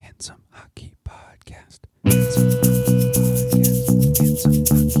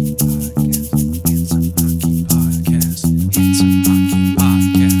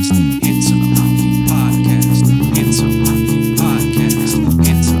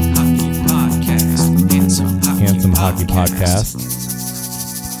Hockey Podcast.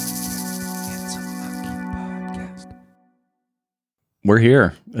 We're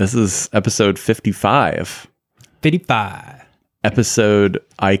here. This is episode 55. 55. Episode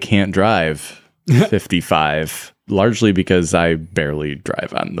I Can't Drive 55. Largely because I barely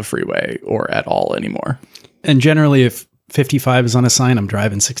drive on the freeway or at all anymore. And generally, if 55 is on a sign, I'm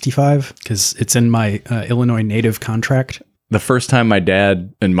driving 65 because it's in my Illinois native contract. The first time my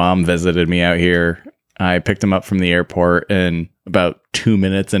dad and mom visited me out here, I picked him up from the airport, and about 2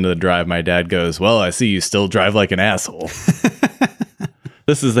 minutes into the drive, my dad goes, "Well, I see you still drive like an asshole."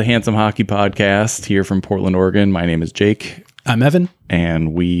 This is the Handsome Hockey Podcast here from Portland, Oregon. My name is Jake. I'm Evan.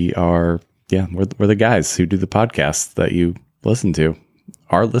 And we are, we're the guys who do the podcast that you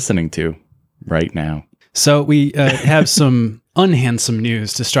are listening to right now. So we have some unhandsome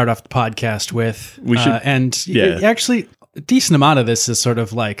news to start off the podcast with. We should, actually, a decent amount of this is sort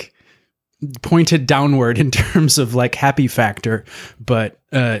of like pointed downward in terms of like happy factor, but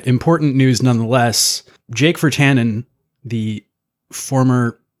important news nonetheless. Jake Virtanen, the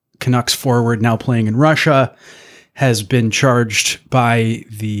former Canucks forward now playing in Russia, has been charged by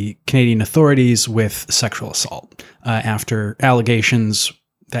the Canadian authorities with sexual assault after allegations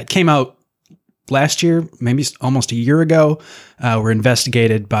that came out last year, maybe almost a year ago, were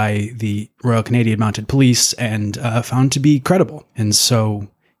investigated by the Royal Canadian Mounted Police and found to be credible. And so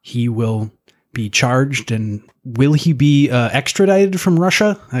he will be charged. And will he be extradited from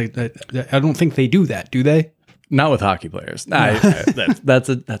Russia? I don't think they do that, do they? Not with hockey players.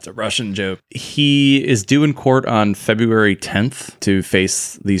 That's a Russian joke. He is due in court on February 10th to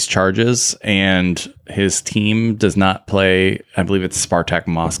face these charges, and his team does not play. I believe it's Spartak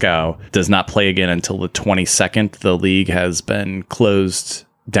Moscow does not play again until the 22nd. The league has been closed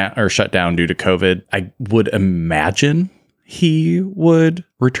down or shut down due to COVID. I would imagine he would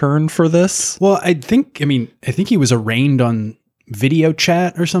return for this. Well, I think he was arraigned on video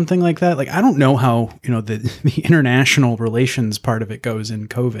chat or something like that. Like, I don't know how, the international relations part of it goes in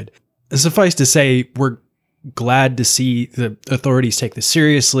COVID. Suffice to say, we're glad to see the authorities take this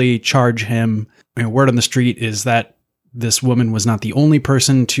seriously, charge him. Word on the street is that this woman was not the only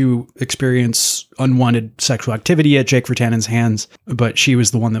person to experience unwanted sexual activity at Jake Virtanen's hands, but she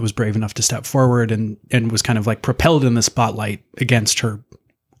was the one that was brave enough to step forward and was kind of like propelled in the spotlight against her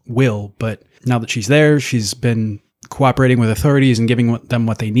will. But now that she's there, she's been cooperating with authorities and giving them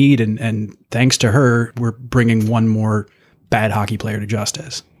what they need. And thanks to her, we're bringing one more bad hockey player to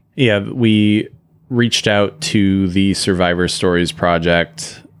justice. Yeah, we reached out to the Survivor Stories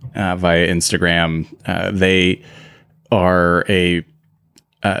Project via Instagram. They are a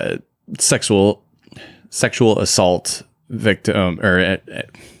sexual assault victim, or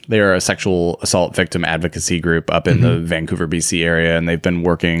they are a sexual assault victim advocacy group up in the Vancouver, BC area, and they've been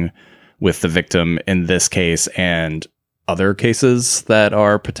working with the victim in this case and other cases that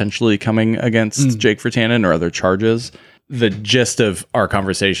are potentially coming against Jake Virtanen or other charges. The gist of our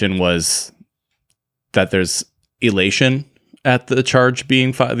conversation was that there's elation at the charge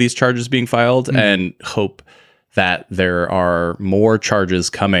being these charges being filed, and hope that there are more charges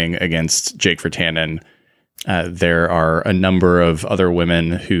coming against Jake Virtanen. There are a number of other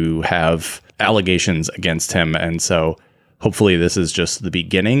women who have allegations against him, and so hopefully this is just the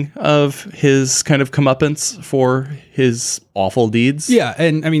beginning of his kind of comeuppance for his awful deeds. Yeah,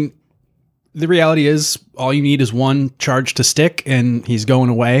 and I mean, the reality is all you need is one charge to stick and he's going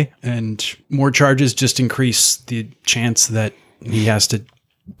away, and more charges just increase the chance that he has to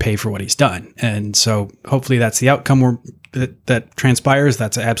pay for what he's done. And so hopefully that's the outcome that transpires.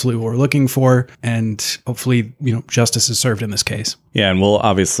 That's absolutely what we're looking for. And hopefully, justice is served in this case. Yeah, and we'll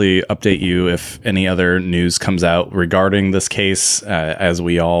obviously update you if any other news comes out regarding this case. As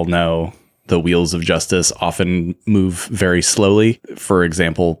we all know, the wheels of justice often move very slowly. For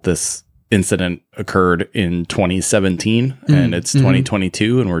example, this incident occurred in 2017 and it's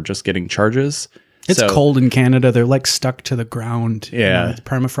 2022 and we're just getting charges. It's cold in Canada. They're like stuck to the ground. Yeah.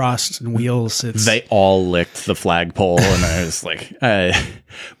 Permafrost and wheels. They all licked the flagpole and I was like,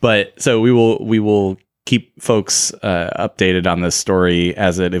 but so we will keep folks updated on this story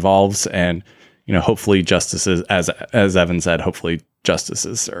as it evolves, and hopefully justice is, as Evan said, hopefully justice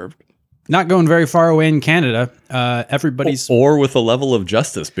is served. Not going very far away in Canada. Everybody's or with a level of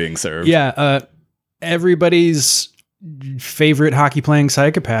justice being served. Yeah, everybody's favorite hockey playing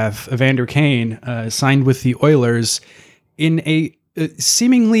psychopath, Evander Kane, signed with the Oilers in a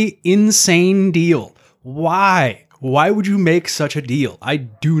seemingly insane deal. Why? Why would you make such a deal? I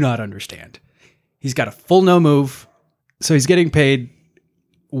do not understand. He's got a full no move, so he's getting paid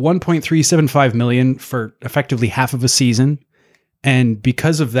 $1.375 million for effectively half of a season. And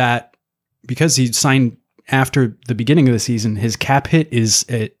because of that, because he signed after the beginning of the season, his cap hit is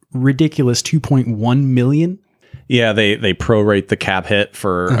a ridiculous $2.1 million. Yeah, they prorate the cap hit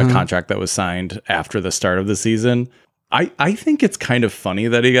for a contract that was signed after the start of the season. I think it's kind of funny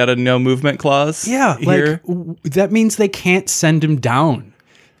that he got a no movement clause. Yeah, here. That means they can't send him down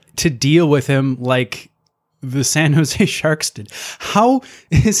to deal with him like the San Jose Sharks did. How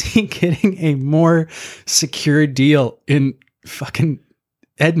is he getting a more secure deal in fucking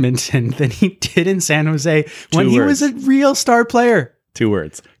Edmonton than he did in San Jose when he was a real star player? 2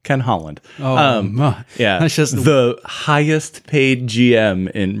 words. Ken Holland. Yeah. That's just the highest paid GM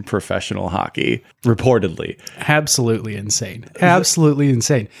in professional hockey, reportedly. Absolutely insane. Absolutely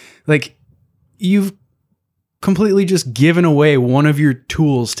insane. Like, you've completely just given away one of your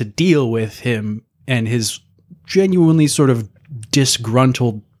tools to deal with him and his genuinely sort of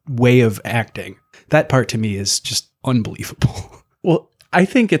disgruntled way of acting. That part to me is just unbelievable. Well, I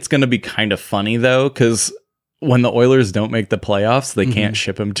think it's going to be kind of funny, though, because when the Oilers don't make the playoffs, they can't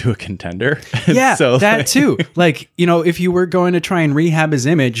ship him to a contender. Yeah, so, that too. Like, if you were going to try and rehab his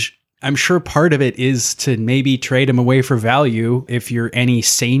image, I'm sure part of it is to maybe trade him away for value if you're any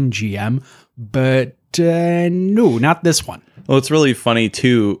sane GM. But no, not this one. Well, it's really funny,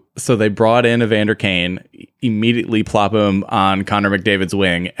 too. So they brought in Evander Kane, immediately plop him on Connor McDavid's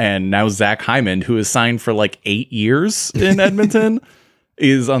wing. And now Zach Hyman, who is signed for like 8 years in Edmonton,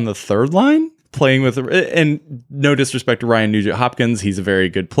 is on the third line. Playing with, and no disrespect to Ryan Nugent-Hopkins, he's a very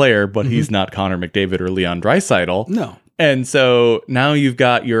good player, but he's not Connor McDavid or Leon Draisaitl. No. And so now you've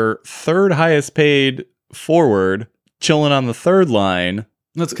got your third highest paid forward chilling on the third line.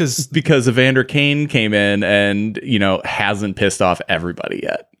 That's because Evander Kane came in and, hasn't pissed off everybody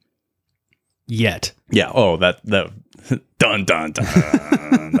yet. Yeah. Oh, that dun, dun, dun.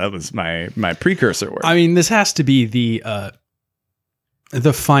 That was my precursor word. I mean, this has to be the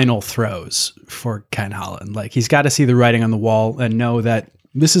final throws for Ken Holland. Like, he's got to see the writing on the wall and know that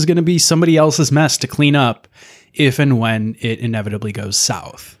this is going to be somebody else's mess to clean up if and when it inevitably goes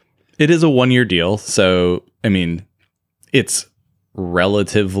south. It is a 1-year deal. So, I mean, it's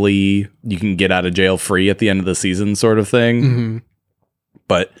relatively, you can get out of jail free at the end of the season sort of thing.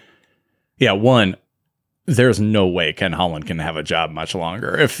 But yeah, there's no way Ken Holland can have a job much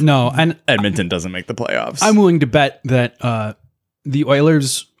longer if Edmonton doesn't make the playoffs. I'm willing to bet that, the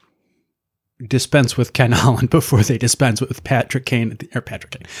Oilers dispense with Ken Holland before they dispense with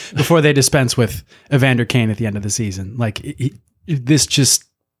before they dispense with Evander Kane at the end of the season. Like, this just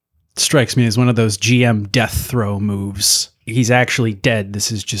strikes me as one of those GM death throw moves. He's actually dead.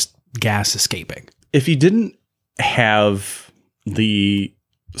 This is just gas escaping. If he didn't have the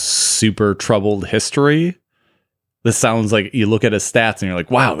super troubled history, this sounds like you look at his stats and you're like,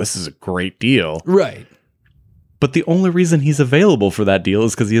 wow, this is a great deal. Right. But the only reason he's available for that deal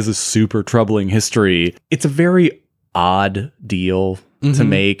is because he has a super troubling history. It's a very odd deal to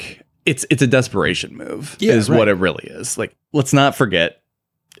make. It's a desperation move, what it really is. Like, let's not forget,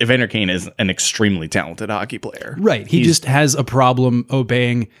 Evander Kane is an extremely talented hockey player. Right. He just has a problem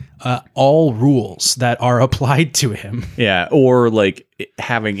obeying all rules that are applied to him. Yeah. Or like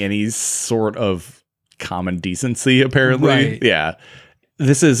having any sort of common decency, apparently. Right. Yeah.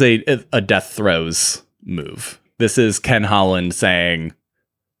 This is a death throes move. This is Ken Holland saying,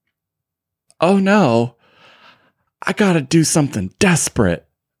 oh no, I got to do something desperate,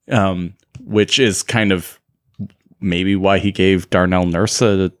 which is kind of maybe why he gave Darnell Nurse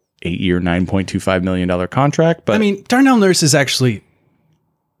a 8-year, $9.25 million contract. But I mean, Darnell Nurse is actually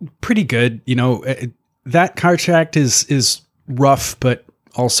pretty good. That contract is rough, but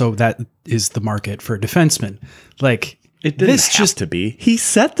also that is the market for defensemen. Like, it didn't have to be. He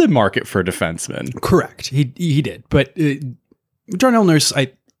set the market for defensemen. Correct. He did. But Darnell Nurse,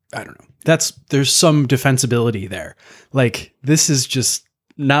 I don't know. There's some defensibility there. Like, this is just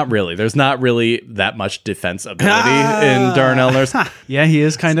not really. There's not really that much defense ability in Darnell Nurse. Yeah, he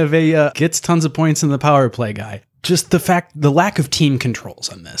is kind of a gets tons of points in the power play guy. Just the lack of team controls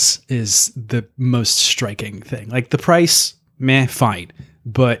on this is the most striking thing. Like, the price, fine.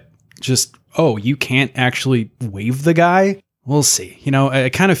 But just, you can't actually waive the guy? We'll see. I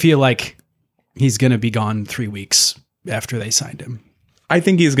kind of feel like he's going to be gone 3 weeks after they signed him. I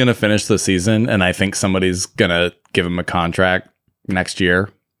think he's going to finish the season, and I think somebody's going to give him a contract next year.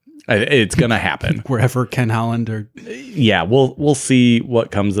 It's going to happen. Wherever Ken Holland or... Yeah, we'll see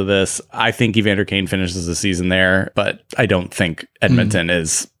what comes of this. I think Evander Kane finishes the season there, but I don't think Edmonton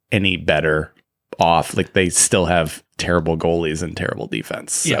is any better off. Like they still have terrible goalies and terrible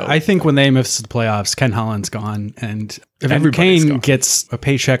defense. So. Yeah, I think when they miss the playoffs, Ken Holland's gone, and Evander Kane gets a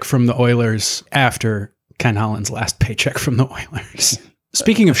paycheck from the Oilers after Ken Holland's last paycheck from the Oilers.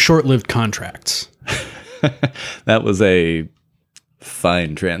 Speaking of short-lived contracts. That was a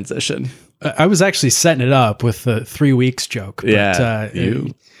fine transition. I was actually setting it up with the 3 weeks joke. But, yeah,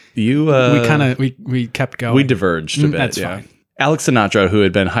 we kept going. We diverged a bit. That's fine. Alex Sinatra, who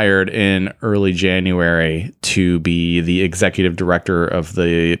had been hired in early January to be the executive director of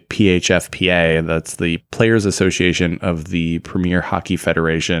the PHFPA, that's the Players Association of the Premier Hockey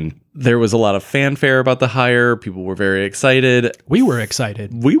Federation. There was a lot of fanfare about the hire. People were very excited. We were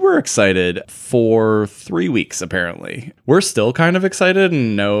excited. We were excited for 3 weeks, apparently. We're still kind of excited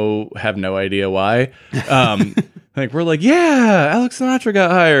and have no idea why. Like we're like, yeah, Alex Sinatra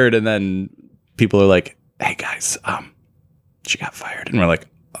got hired. And then people are like, hey guys, she got fired. And we're like,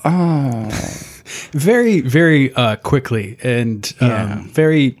 oh. Very, very quickly and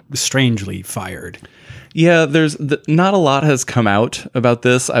very strangely fired. Yeah, there's not a lot has come out about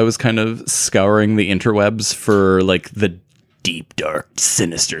this. I was kind of scouring the interwebs for like the deep, dark,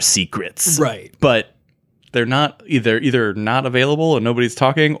 sinister secrets. Right. But they're not either not available and nobody's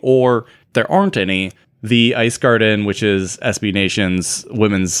talking, or there aren't any. The Ice Garden, which is SB Nation's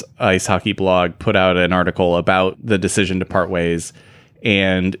women's ice hockey blog, put out an article about the decision to part ways.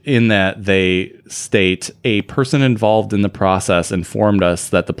 And in that, they state a person involved in the process informed us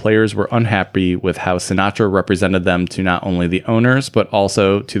that the players were unhappy with how Sinatra represented them to not only the owners, but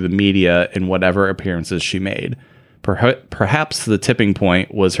also to the media in whatever appearances she made. Perhaps the tipping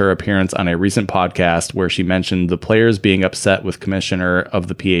point was her appearance on a recent podcast where she mentioned the players being upset with commissioner of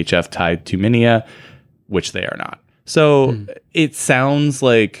the PHF tied to Minia, which they are not. So it sounds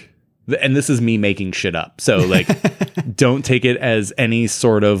like, and this is me making shit up. So like, don't take it as any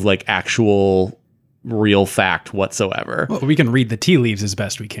sort of like actual real fact whatsoever. Well, we can read the tea leaves as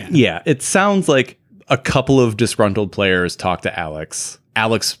best we can. Yeah. It sounds like a couple of disgruntled players talked to Alex.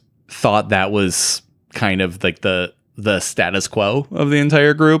 Alex thought that was kind of like the status quo of the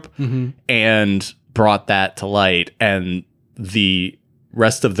entire group and brought that to light. And the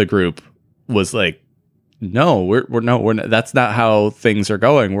rest of the group was like, no, we're not, that's not how things are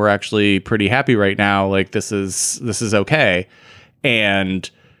going. We're actually pretty happy right now. Like this is okay. And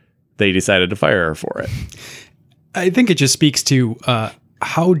they decided to fire her for it. I think it just speaks to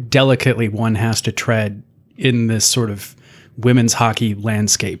how delicately one has to tread in this sort of women's hockey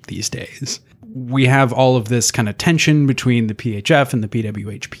landscape these days. We have all of this kind of tension between the PHF and the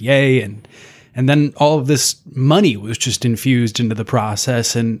PWHPA, and then all of this money was just infused into the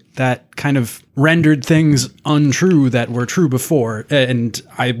process, and that kind of rendered things untrue that were true before. And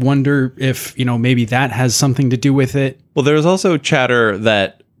I wonder if, maybe that has something to do with it. Well, there was also chatter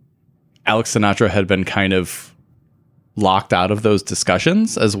that Alex Sinatra had been kind of locked out of those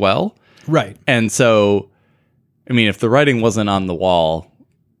discussions as well. Right. And so, I mean, if the writing wasn't on the wall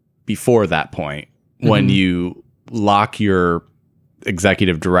before that point, when you lock your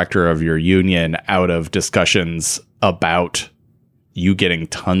executive director of your union out of discussions about you getting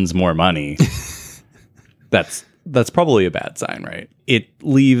tons more money, that's probably a bad sign, right? It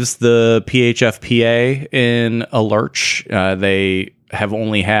leaves the PHFPA in a lurch. They have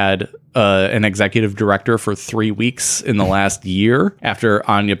only had an executive director for 3 weeks in the last year after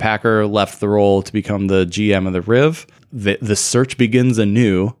Anya Packer left the role to become the GM of the Riv. The search begins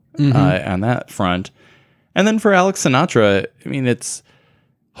anew on that front. And then for Alex Sinatra, I mean,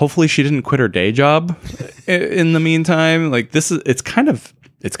 hopefully she didn't quit her day job in the meantime. Like it's kind of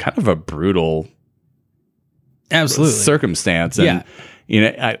a brutal circumstance. And,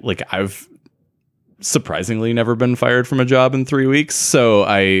 I've surprisingly never been fired from a job in 3 weeks. So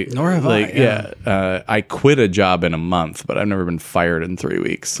nor have I. I quit a job in a month, but I've never been fired in 3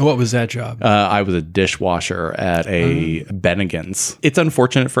 weeks. What was that job? I was a dishwasher at a Bennigan's. It's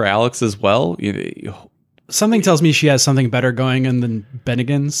unfortunate for Alex as well. Something tells me she has something better going on than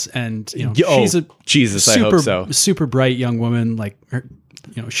Bennigan's, and she's a I hope so. Super bright young woman. Like her,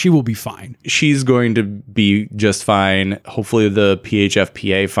 she will be fine. She's going to be just fine. Hopefully, the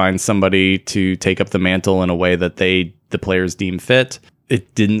PHFPA finds somebody to take up the mantle in a way that the players deem fit.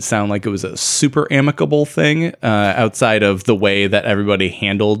 It didn't sound like it was a super amicable thing, outside of the way that everybody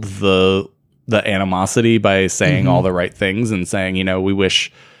handled the animosity by saying all the right things and saying, we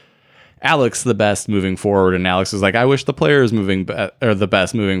wish Alex the best moving forward, and Alex was like, I wish the players are the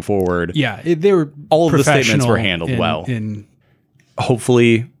best moving forward. Yeah, they were all of the statements were handled well.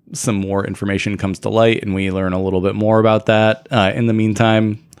 Hopefully some more information comes to light and we learn a little bit more about that. In the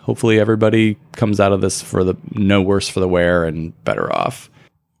meantime, hopefully everybody comes out of this for the no worse for the wear and better off.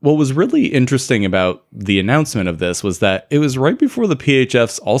 what was really interesting about the announcement of this was that it was right before the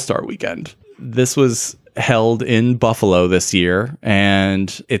PHF's All-Star Weekend. This was held in Buffalo this year,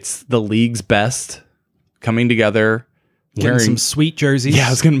 and it's the league's best coming together. Wearing some sweet jerseys. Yeah,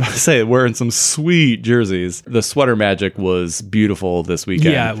 I was going to say, wearing some sweet jerseys. The sweater magic was beautiful this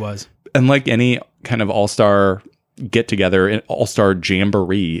weekend. Yeah, it was. And like any kind of all-star get-together, an all-star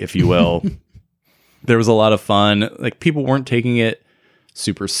jamboree, if you will, there was a lot of fun. Like, people weren't taking it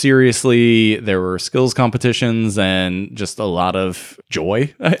super seriously. There were skills competitions and just a lot of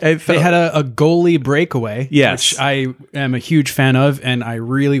joy. I felt. They had a goalie breakaway, yes, which I am a huge fan of, and I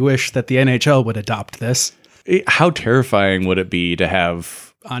really wish that the NHL would adopt this. How terrifying would it be to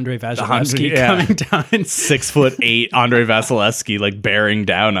have Andrei Vasilevsky coming down, 6'8" Andrei Vasilevsky like bearing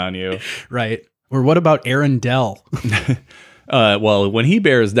down on you, right? Or what about Aaron Dell? Well, when he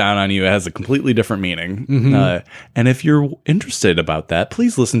bears down on you, it has a completely different meaning. Mm-hmm. And if you're interested about that,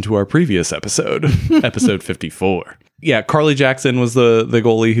 please listen to our previous episode, episode 54. Yeah, Carly Jackson was the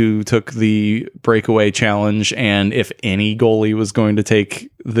goalie who took the breakaway challenge. And if any goalie was going to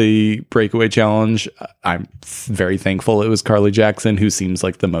take the breakaway challenge, I'm very thankful it was Carly Jackson, who seems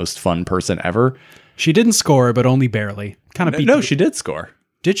like the most fun person ever. She didn't score, but only barely. No, she did score.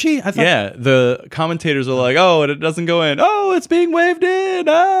 Did she? I thought. Yeah, the commentators are like, "Oh, and it doesn't go in. Oh, it's being waved in.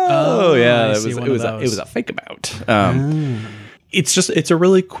 Oh, yeah, it was a fake about." It's a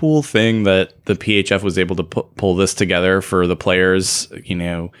really cool thing that the PHF was able to pull this together for the players. You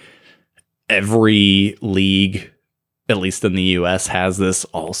know, every league, at least in the US, has this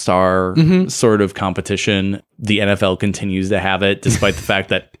all-star sort of competition. The NFL continues to have it, despite the fact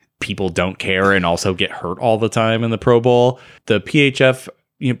that people don't care and also get hurt all the time in the Pro Bowl. The PHF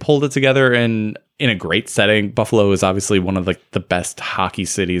pulled it together in a great setting. Buffalo is obviously one of the best hockey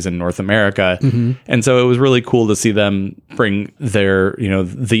cities in North America. Mm-hmm. And so it was really cool to see them bring their,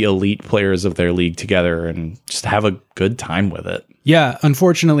 the elite players of their league together and just have a good time with it. Yeah,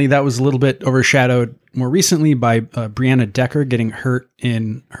 unfortunately, that was a little bit overshadowed more recently by Brianna Decker getting hurt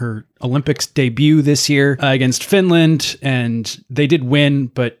in her Olympics debut this year against Finland. And they did win,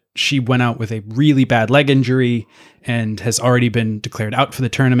 but she went out with a really bad leg injury and has already been declared out for the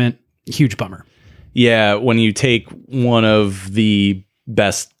tournament. Huge bummer. Yeah, when you take one of the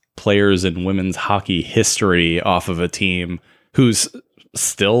best players in women's hockey history off of a team who's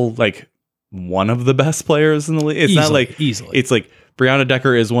still like one of the best players in the league. It's not like easily. It's like Brianna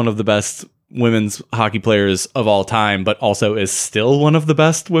Decker is one of the best women's hockey players of all time, but also is still one of the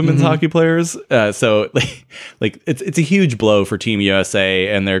best women's hockey players. So it's a huge blow for Team USA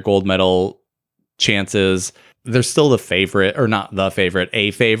and their gold medal chances. They're still the favorite, or not the favorite,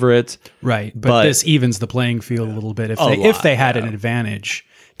 a favorite. Right. But this evens the playing field a little bit. If they had an advantage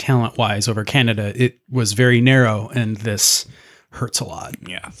talent-wise over Canada, it was very narrow, and this hurts a lot.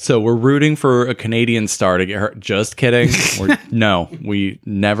 Yeah. So we're rooting for a Canadian star to get hurt. Just kidding. No, we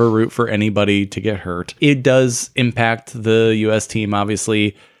never root for anybody to get hurt. It does impact the U.S. team,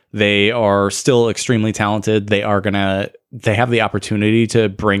 obviously. They are still extremely talented. They have the opportunity to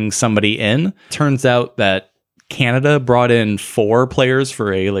bring somebody in. Turns out that Canada brought in 4 players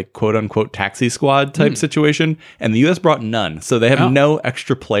for a quote unquote taxi squad type situation, and the US brought none. So they have no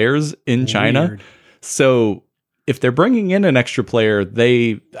extra players in China. Weird. So if they're bringing in an extra player,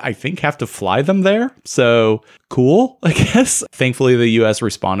 they, I think, have to fly them there. So cool, I guess. Thankfully, the US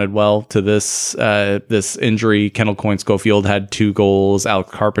responded well to this injury. Kendall Coyne-Schofield had 2 goals. Alex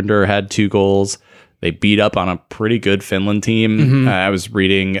Carpenter had 2 goals. They beat up on a pretty good Finland team. Mm-hmm. I was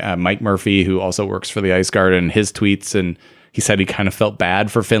reading Mike Murphy, who also works for the Ice Guard, and his tweets, and he said he kind of felt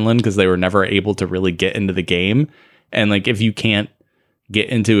bad for Finland because they were never able to really get into the game. And if you can't get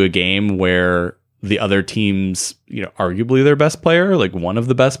into a game where the other team's, arguably their best player, one of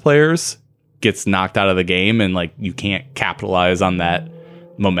the best players, gets knocked out of the game, and you can't capitalize on that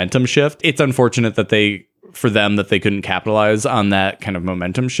momentum shift. It's unfortunate that they couldn't capitalize on that kind of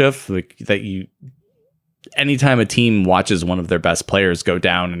momentum shift. Anytime a team watches one of their best players go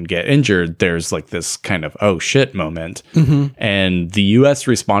down and get injured, there's this kind of, oh shit moment. Mm-hmm. And the US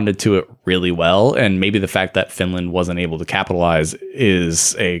responded to it really well. And maybe the fact that Finland wasn't able to capitalize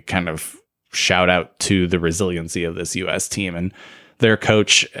is a kind of shout out to the resiliency of this US team. And their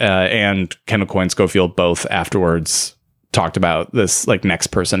coach and Kendall Coyne-Schofield both afterwards talked about this next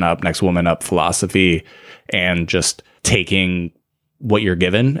person up, next woman up philosophy, and just taking what you're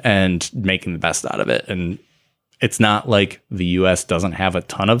given and making the best out of it. And it's not like the US doesn't have a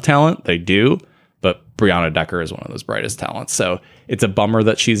ton of talent. They do, but Brianna Decker is one of those brightest talents. So it's a bummer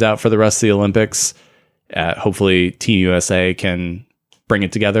that she's out for the rest of the Olympics. Hopefully Team USA can bring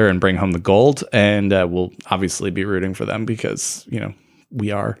it together and bring home the gold. And we'll obviously be rooting for them because,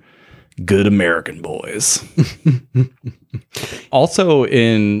 we are good American boys. Also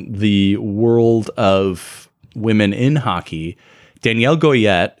in the world of women in hockey, Danielle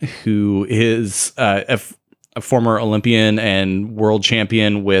Goyette, who is a former Olympian and world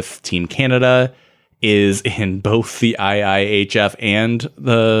champion with Team Canada, is in both the IIHF and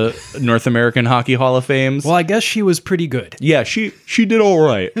the North American Hockey Hall of Fames. Well, I guess she was pretty good. Yeah, she did all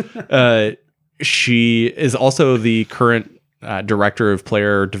right. She is also the current director of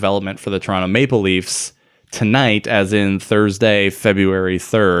player development for the Toronto Maple Leafs. Tonight, as in Thursday, February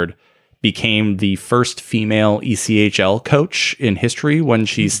 3rd, became the first female ECHL coach in history when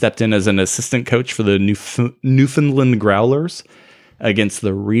she stepped in as an assistant coach for the Newfoundland Growlers against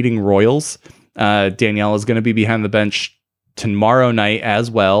the Reading Royals. Danielle is going to be behind the bench tomorrow night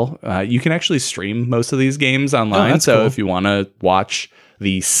as well. You can actually stream most of these games online. So cool. If you want to watch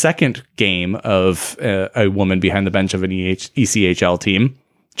the second game of a woman behind the bench of an ECHL team,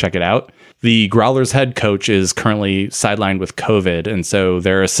 check it out. The Growlers head coach is currently sidelined with COVID, and so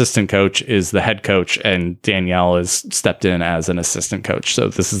their assistant coach is the head coach, and Danielle has stepped in as an assistant coach. So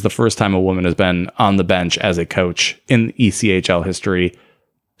this is the first time a woman has been on the bench as a coach in ECHL history.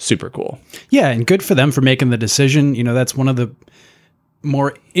 Super cool. Yeah, and good for them for making the decision. You know, that's one of the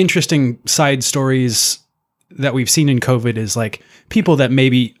more interesting side stories that we've seen in COVID is like people that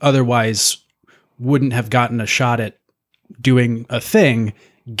maybe otherwise wouldn't have gotten a shot at doing a thing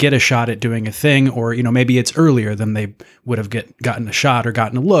get a shot at doing a thing, or, you know, maybe it's earlier than they would have gotten a shot or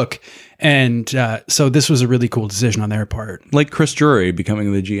gotten a look. And so this was a really cool decision on their part. Like Chris Drury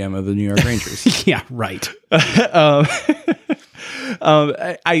becoming the GM of the New York Rangers. Yeah, right.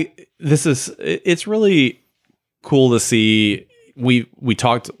 It's really cool to see. We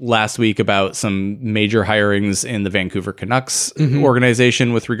talked last week about some major hirings in the Vancouver Canucks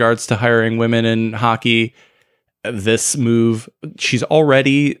organization with regards to hiring women in hockey. This move, she's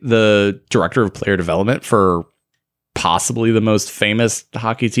already the director of player development for possibly the most famous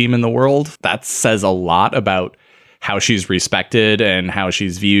hockey team in the world. That says a lot about how she's respected and how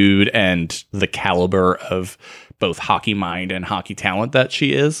she's viewed and the caliber of both hockey mind and hockey talent that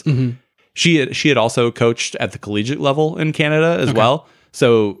she is. Mm-hmm. She had also coached at the collegiate level in Canada as well.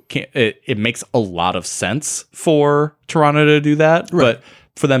 So it makes a lot of sense for Toronto to do that. Right. But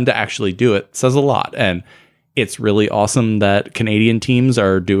for them to actually do it says a lot. And it's really awesome that Canadian teams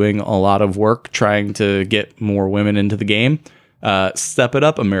are doing a lot of work trying to get more women into the game. Step it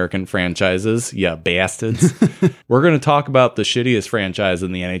up, American franchises, you bastards. We're going to talk about the shittiest franchise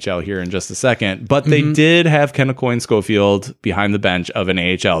in the NHL here in just a second, but they did have Kennecoin Schofield behind the bench of an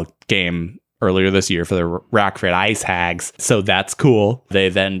AHL game earlier this year for the Rockford Ice Hags, so that's cool. They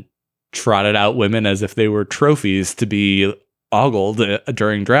then trotted out women as if they were trophies to be ogled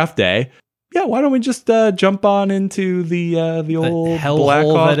during draft day. Yeah, why don't we just jump on into the old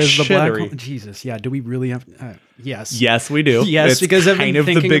Blackhawk that is the Blackhawk? Jesus, yeah. Do we really have? Yes. Yes, we do. Yes, it's because I've kind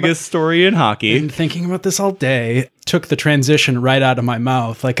been of the biggest story in hockey. Been thinking about this all day. Took the transition right out of my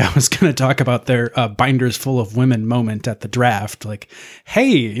mouth. Like I was going to talk about their binders full of women moment at the draft. Like, hey,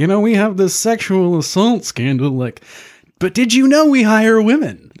 you know, we have this sexual assault scandal. Like, but did you know we hire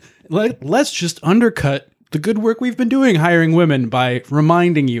women? Let's just undercut the good work we've been doing hiring women by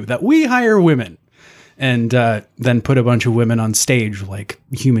reminding you that we hire women, and then put a bunch of women on stage like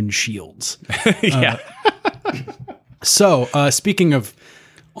human shields. Yeah. So speaking of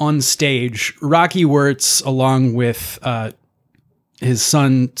on stage, Rocky Wirtz, along with his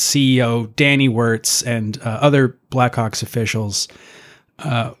son, CEO Danny Wirtz, and other Blackhawks officials,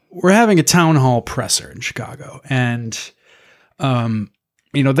 were having a town hall presser in Chicago. And,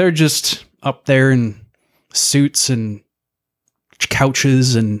 you know, they're just up there in suits and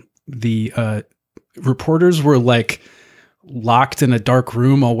couches, and the reporters were like locked in a dark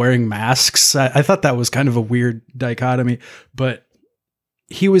room all wearing masks. I thought that was kind of a weird dichotomy, but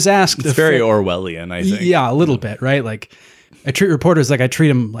he was asked. It's very Orwellian, I think. Yeah, a little bit, right? Like I treat reporters like I treat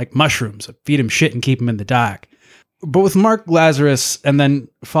them like mushrooms. I feed them shit and keep them in the dark. But with Mark Lazarus and then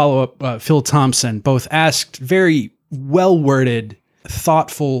follow up Phil Thompson, both asked very well worded,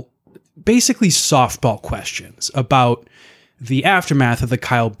 thoughtful, basically softball questions about the aftermath of the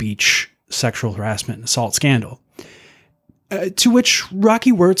Kyle Beach sexual harassment and assault scandal. To which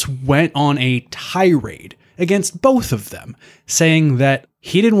Rocky Wirtz went on a tirade against both of them, saying that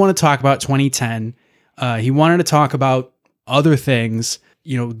he didn't want to talk about 2010. He wanted to talk about other things.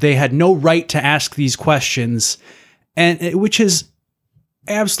 You know, they had no right to ask these questions, and which is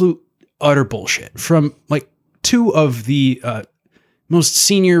absolute utter bullshit from like two of the most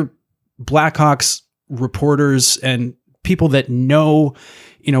senior Blackhawks reporters and people that know,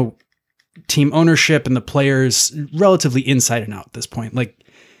 you know, team ownership and the players relatively inside and out at this point. Like,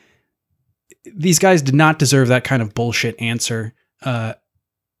 these guys did not deserve that kind of bullshit answer.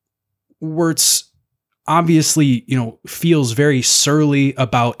 Wirtz obviously, feels very surly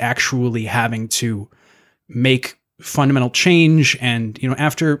about actually having to make fundamental change. And,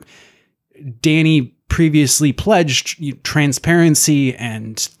 after Danny previously pledged transparency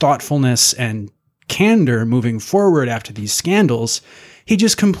and thoughtfulness and candor moving forward after these scandals, he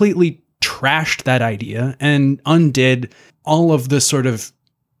just completely trashed that idea and undid all of the sort of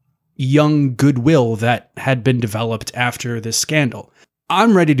young goodwill that had been developed after this scandal.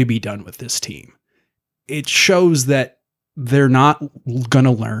 I'm ready to be done with this team. It shows that they're not going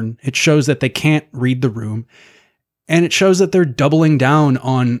to learn. It shows that they can't read the room. And it shows that they're doubling down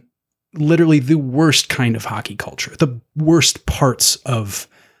on literally the worst kind of hockey culture, the worst parts of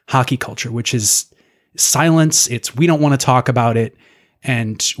hockey culture, which is silence. It's, we don't want to talk about it.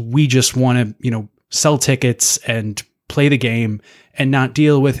 And we just want to, sell tickets and play the game and not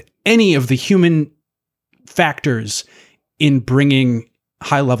deal with any of the human factors in bringing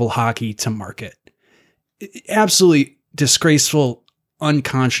high-level hockey to market. Absolutely disgraceful,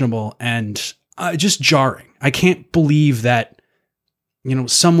 unconscionable, and just jarring. I can't believe that,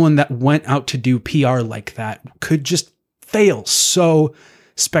 someone that went out to do PR like that could just fail so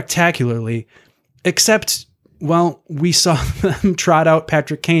spectacularly, except, well, we saw them trot out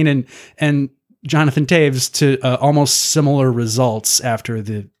Patrick Kane and Jonathan Toews to almost similar results after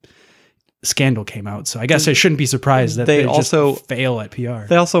the scandal came out. So I guess I shouldn't be surprised that they also just fail at PR.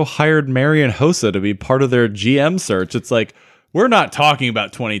 They also hired Marian Hossa to be part of their GM search. It's like, we're not talking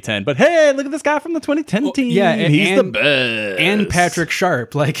about 2010, but hey, look at this guy from the 2010 team. Yeah, he's the best. And Patrick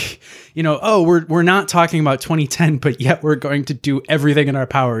Sharp, we're not talking about 2010, but yet we're going to do everything in our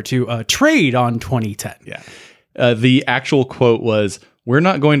power to trade on 2010. Yeah. The actual quote was, "We're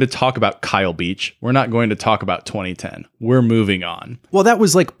not going to talk about Kyle Beach. We're not going to talk about 2010. We're moving on." Well, that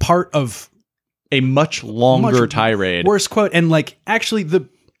was like part of a much longer tirade. Worse quote. And actually the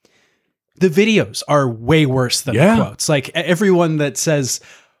videos are way worse than the quotes. Like, everyone that says,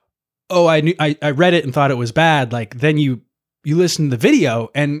 "Oh, I read it and thought it was bad," then you listen to the video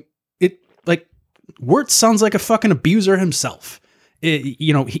and it, Wirtz sounds like a fucking abuser himself.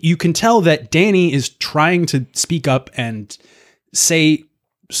 You can tell that Danny is trying to speak up and say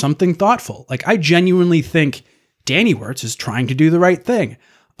something thoughtful. I genuinely think Danny Wirtz is trying to do the right thing.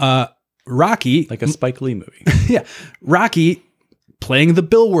 Rocky, like a Spike Lee movie. Yeah. Rocky playing the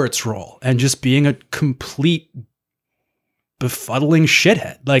Bill Wirtz role and just being a complete befuddling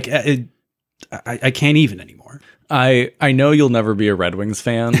shithead. I can't even anymore. I know you'll never be a Red Wings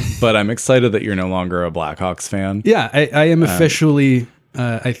fan, but I'm excited that you're no longer a Blackhawks fan. Yeah, I am officially,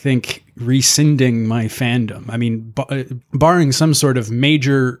 I think, rescinding my fandom. I mean, barring some sort of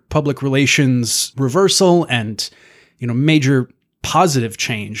major public relations reversal and, major positive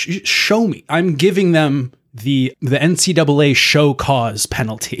change, show me. I'm giving them the NCAA show cause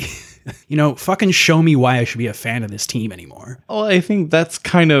penalty. Fucking show me why I should be a fan of this team anymore. Well, I think that's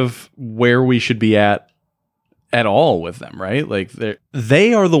kind of where we should be at all with them, right?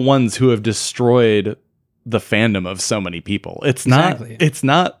 They are the ones who have destroyed the fandom of so many people. It's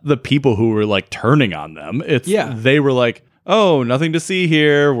not the people who were turning on them. They were like, "Oh, nothing to see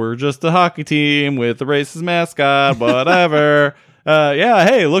here. We're just a hockey team with a racist mascot, whatever."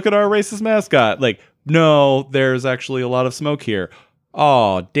 Hey, look at our racist mascot. No, there's actually a lot of smoke here.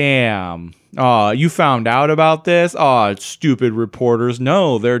 Oh, damn. Oh, you found out about this? Oh, stupid reporters.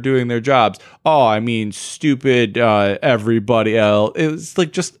 No, they're doing their jobs. Oh, I mean, stupid everybody else. It was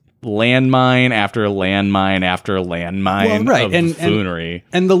just landmine after landmine after landmine of buffoonery.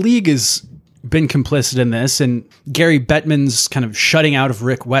 And the league has been complicit in this, and Gary Bettman's kind of shutting out of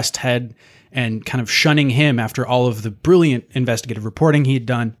Rick Westhead and kind of shunning him after all of the brilliant investigative reporting he had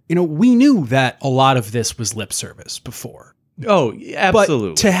done. We knew that a lot of this was lip service before. Oh, absolutely.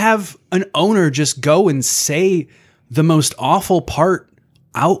 But to have an owner just go and say the most awful part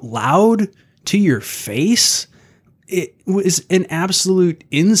out loud to your face, it was an absolute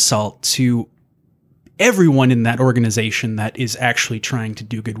insult to everyone in that organization that is actually trying to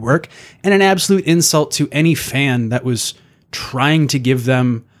do good work, and an absolute insult to any fan that was trying to give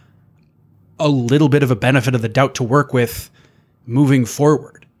them a little bit of a benefit of the doubt to work with moving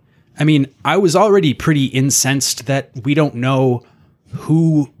forward. I mean, I was already pretty incensed that we don't know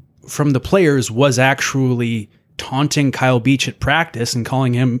who from the players was actually taunting Kyle Beach at practice and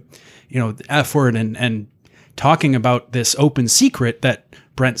calling him, the F word and talking about this open secret that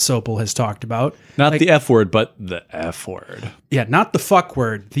Brent Sopel has talked about. Not the F word, but the F word. Yeah, not the fuck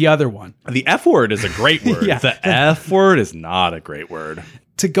word, the other one. The F word is a great word. Yeah. The F word is not a great word.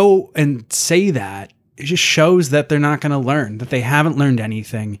 To go and say that, it just shows that they're not going to learn, that they haven't learned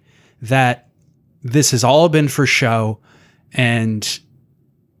anything, that this has all been for show, and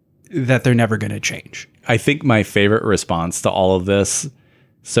that they're never going to change. I think my favorite response to all of this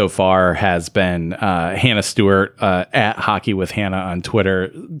so far has been Hannah Stewart at Hockey with Hannah on Twitter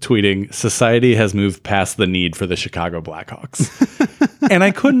tweeting, "Society has moved past the need for the Chicago Blackhawks." And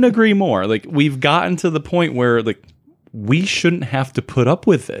I couldn't agree more. Like, we've gotten to the point where, like, we shouldn't have to put up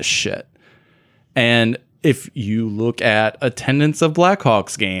with this shit. And if you look at attendance of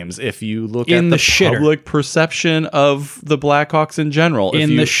Blackhawks games, if you look at the public perception of the Blackhawks in general, the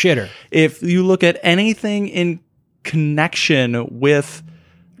shitter. If you look at anything in connection with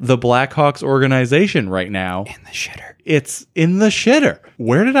the Blackhawks organization right now, In the shitter. it's in the shitter.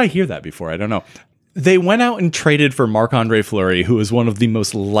 Where did I hear that before? I don't know. They went out and traded for Marc-Andre Fleury, who is one of the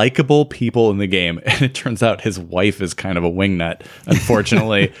most likable people in the game. And it turns out his wife is kind of a wingnut,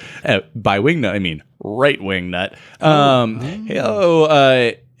 unfortunately. By wingnut, I mean right wingnut.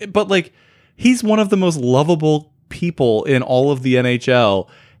 But like, he's one of the most lovable people in all of the NHL.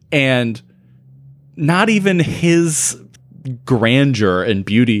 And not even his grandeur and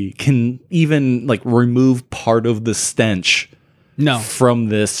beauty can even like remove part of the stench from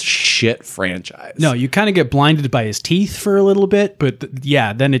this shit franchise. No, you kind of get blinded by his teeth for a little bit, but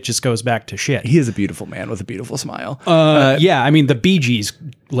then it just goes back to shit. He is a beautiful man with a beautiful smile. I mean, the Bee Gees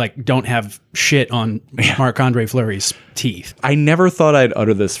like don't have shit on Marc-Andre Fleury's teeth. I never thought I'd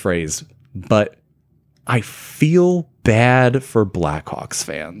utter this phrase, but I feel bad for Blackhawks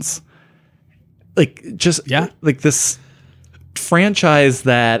fans. Like, just like this franchise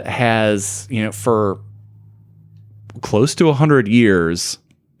that has, for close to 100 years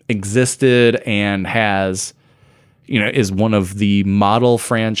existed and has, is one of the model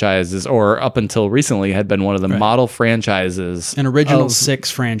franchises, or up until recently had been one of the model franchises. An original six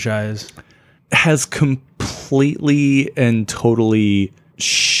franchise. Has completely and totally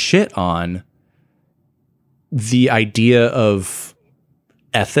shit on the idea of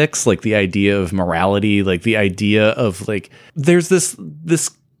ethics, like the idea of morality, like the idea of like, there's this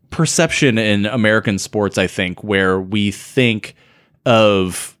perception in American sports, I think, where we think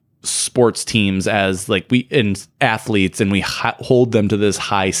of sports teams as like athletes, and we hold them to this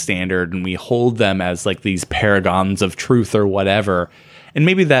high standard, and we hold them as like these paragons of truth or whatever. And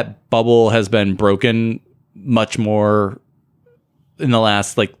maybe that bubble has been broken much more in the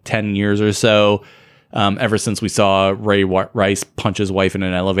last like 10 years or so. Ever since we saw Ray Rice punch his wife in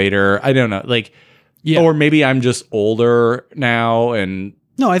an elevator. I don't know. Like, or maybe I'm just older now and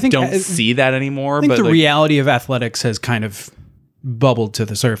I think don't see that anymore. I think the reality of athletics has kind of bubbled to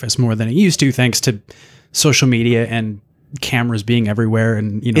the surface more than it used to, thanks to social media and cameras being everywhere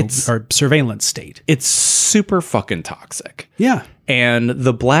and, our surveillance state. It's super fucking toxic. Yeah. And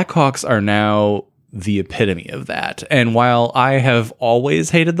the Blackhawks are now the epitome of that. And while I have always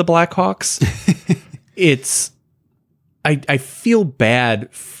hated the Blackhawks, I feel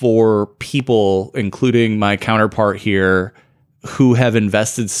bad for people, including my counterpart here, who have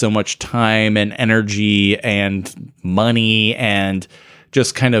invested so much time and energy and money and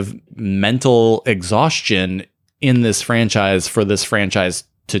just kind of mental exhaustion in this franchise for this franchise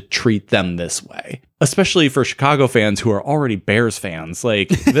to treat them this way. Especially for Chicago fans who are already Bears fans. Like,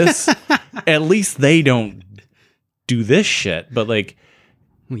 this, at least they don't do this shit, but like,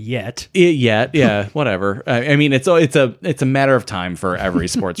 yeah, whatever. I mean, it's a matter of time for every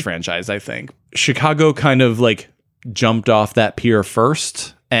sports franchise, I think. Chicago kind of like jumped off that pier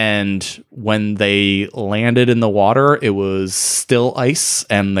first, and when they landed in the water, it was still ice,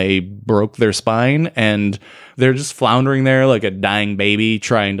 and they broke their spine, and they're just floundering there like a dying baby,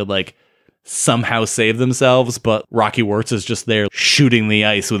 trying to like somehow save themselves, but Rocky Wirtz is just there shooting the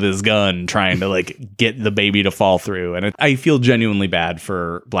ice with his gun, trying to like get the baby to fall through. And I feel genuinely bad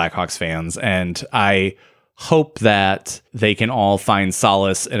for Blackhawks fans, and I hope that they can all find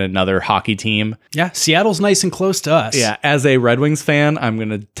solace in another hockey team. Yeah, Seattle's nice and close to us. Yeah, as a Red Wings fan, I'm going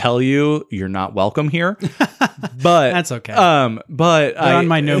to tell you, you're not welcome here. But that's okay. But they're on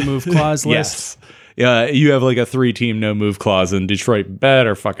my no move clause list. Yes. Yeah, you have like a 3-team no move clause, and Detroit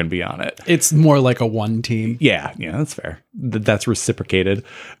better fucking be on it. It's more like a 1-team. Yeah, that's fair. That's reciprocated.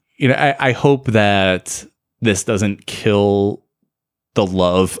 I hope that this doesn't kill the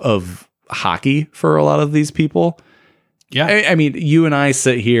love of hockey for a lot of these people. Yeah. I mean, you and I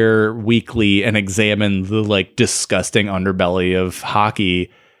sit here weekly and examine the like disgusting underbelly of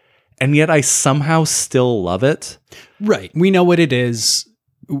hockey, and yet I somehow still love it. Right. We know what it is,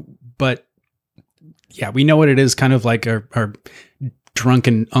 but yeah, we know what it is, kind of like our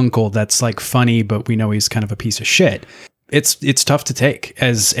drunken uncle that's like funny, but we know he's kind of a piece of shit. It's tough to take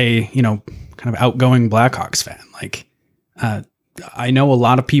as a, kind of outgoing Blackhawks fan. Like, I know a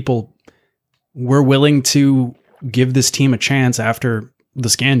lot of people were willing to give this team a chance after the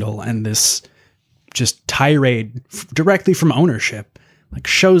scandal, and this just tirade directly from ownership, like,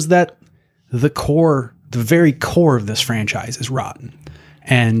 shows that the very core of this franchise is rotten,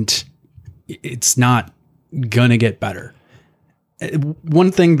 and it's not gonna get better.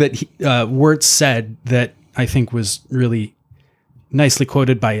 One thing that Wirtz said that I think was really nicely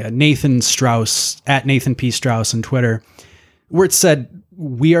quoted by Nathan Strauss at Nathan P. Strauss on Twitter, Wirtz said,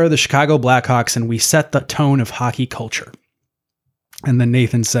 "We are the Chicago Blackhawks and we set the tone of hockey culture." And then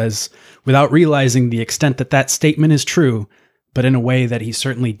Nathan says, without realizing the extent that statement is true, but in a way that he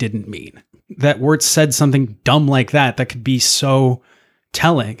certainly didn't mean. That Wirtz said something dumb like that could be so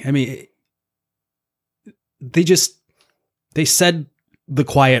telling. I mean, they said the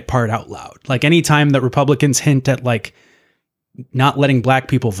quiet part out loud. Like, anytime that Republicans hint at like not letting black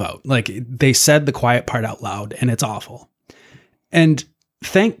people vote, like, they said the quiet part out loud, and it's awful. And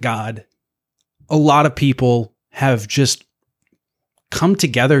thank God a lot of people have just come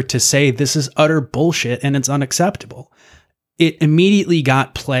together to say this is utter bullshit and it's unacceptable. It immediately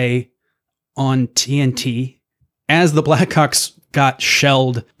got play on TNT as the Blackhawks got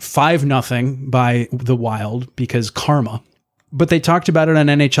shelled 5-0 by the Wild because karma. But they talked about it on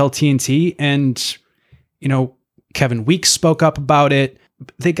NHL TNT, and, Kevin Weeks spoke up about it.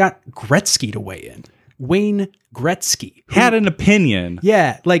 They got Gretzky to weigh in. Wayne Gretzky had an opinion.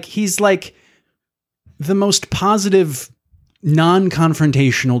 Yeah, like, he's like the most positive,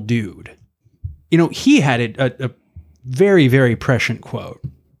 non-confrontational dude. He had a very, very prescient quote.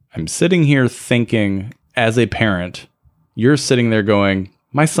 I'm sitting here thinking, as a parent, you're sitting there going,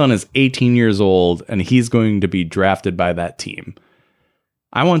 my son is 18 years old and he's going to be drafted by that team.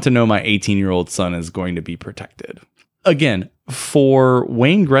 I want to know my 18-year-old son is going to be protected. Again, for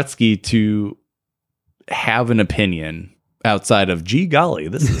Wayne Gretzky to have an opinion outside of, gee golly,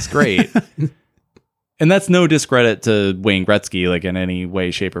 this is great. And that's no discredit to Wayne Gretzky, like, in any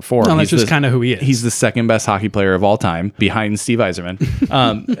way, shape, or form. No, that's just kind of who he is. He's the second best hockey player of all time, behind Steve Yzerman.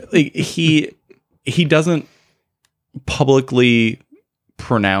 He doesn't publicly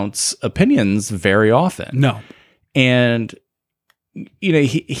pronounce opinions very often. No. And,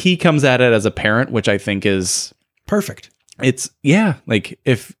 he comes at it as a parent, which I think is perfect. It's, like,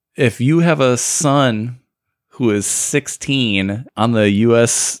 if you have a son who is 16 on the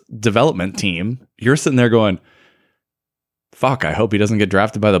U.S. development team, you're sitting there going, fuck, I hope he doesn't get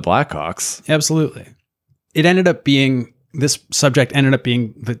drafted by the Blackhawks. Absolutely. This subject ended up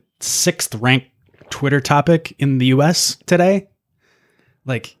being the 6th ranked Twitter topic in the U.S. today.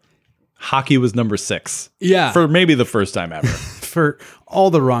 Like, hockey was number 6. Yeah. For maybe the first time ever. For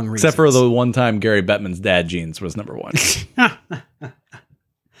all the wrong reasons. Except for the one time Gary Bettman's dad jeans was number 1.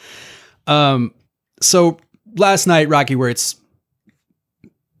 So last night, Rocky Wirtz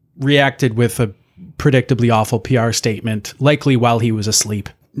reacted with a predictably awful PR statement, likely while he was asleep,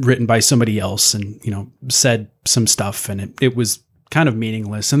 written by somebody else, and, said some stuff, and it was kind of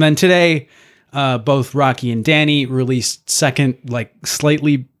meaningless. And then today, both Rocky and Danny released second, like,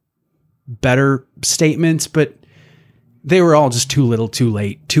 slightly better statements, but they were all just too little, too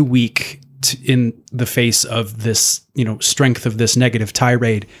late, too weak in the face of this, strength of this negative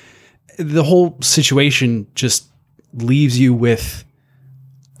tirade. The whole situation just leaves you with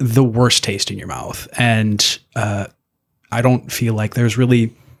the worst taste in your mouth. And I don't feel like there's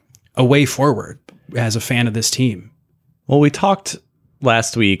really a way forward as a fan of this team. Well, we talked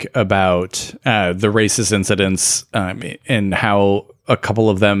last week about the racist incidents and how a couple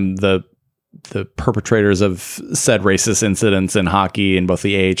of them, the perpetrators of said racist incidents in hockey in both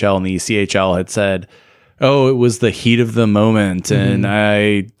the AHL and the ECHL, had said, oh, it was the heat of the moment, and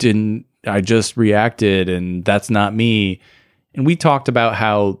I just reacted, and that's not me. And we talked about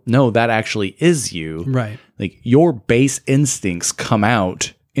how, no, that actually is you. Right. Like, your base instincts come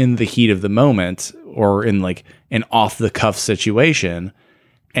out in the heat of the moment, or in like an off the cuff situation,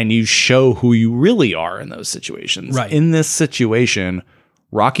 and you show who you really are in those situations. Right. In this situation,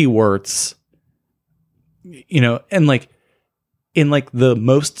 Rocky Wirtz, and like, in like the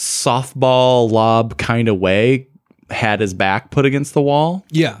most softball lob kind of way, had his back put against the wall.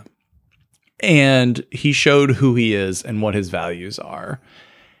 Yeah. And he showed who he is and what his values are.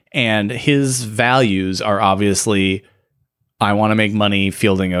 And his values are obviously, I want to make money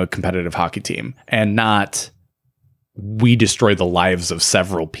fielding a competitive hockey team, and not we destroy the lives of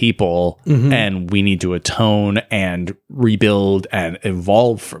several people and we need to atone and rebuild and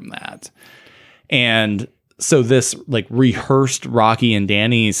evolve from that. And so this like rehearsed Rocky and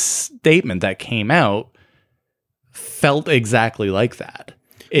Danny's statement that came out felt exactly like that.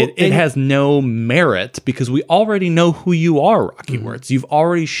 It has no merit because we already know who you are, Rocky Wirtz. You've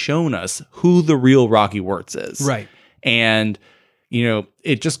already shown us who the real Rocky Wirtz is. Right. And, you know,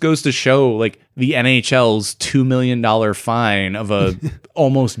 it just goes to show like the NHL's $2 million fine of a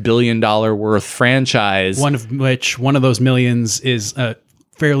almost $1 billion worth franchise. One of those millions is a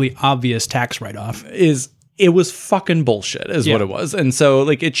fairly obvious tax write-off. It was fucking bullshit is what it was. And so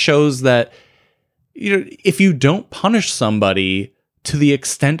like it shows that, you know, if you don't punish somebody to the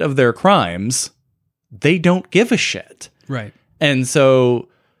extent of their crimes, they don't give a shit. Right. And so,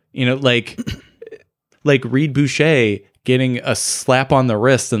 you know, like Reed Boucher getting a slap on the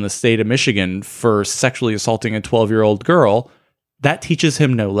wrist in the state of Michigan for sexually assaulting a 12-year-old girl, that teaches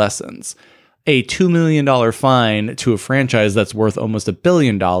him no lessons. A $2 million fine to a franchise that's worth almost $1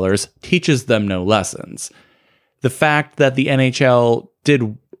 billion teaches them no lessons. The fact that the NHL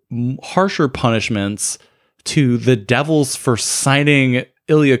did harsher punishments to the Devils for signing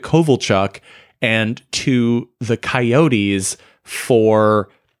Ilya Kovalchuk and to the Coyotes for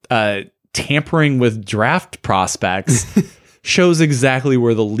tampering with draft prospects shows exactly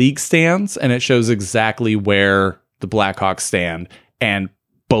where the league stands, and it shows exactly where the Blackhawks stand. And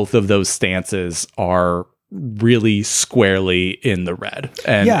both of those stances are really squarely in the red.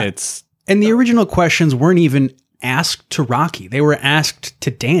 And and the original questions weren't even asked to Rocky. They were asked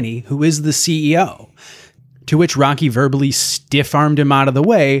to Danny, who is the CEO. To which Rocky verbally stiff-armed him out of the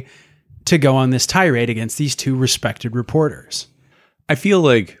way to go on this tirade against these two respected reporters. I feel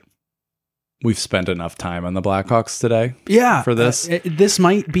like we've spent enough time on the Blackhawks today. Yeah, for this. This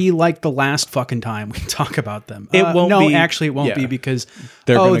might be like the last fucking time we talk about them. It won't no, be. Actually, it won't be because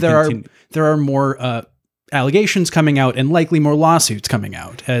there are more allegations coming out and likely more lawsuits coming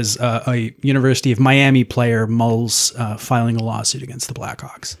out as a University of Miami player mulls filing a lawsuit against the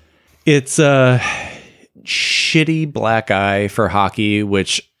Blackhawks. It's shitty black eye for hockey,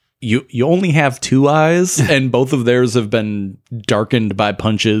 which you only have two eyes and both of theirs have been darkened by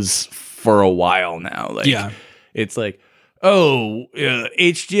punches for a while now. It's like,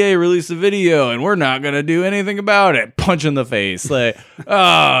 HGA released a video and we're not going to do anything about it. Punch in the face. Like,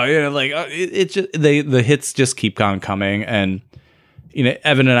 it's just, the hits just keep on coming. And, you know,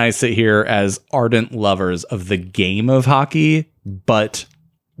 Evan and I sit here as ardent lovers of the game of hockey, but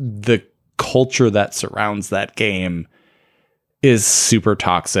the culture that surrounds that game is super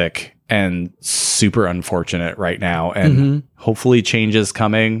toxic and super unfortunate right now. And hopefully change is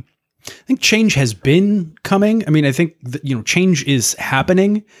coming. I think change has been coming. I mean, I think change is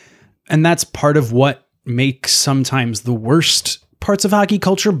happening, and that's part of what makes sometimes the worst parts of hockey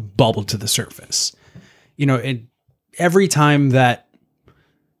culture bubble to the surface. You know, every time that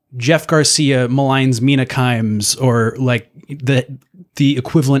Jeff Garcia maligns Mina Kimes or like the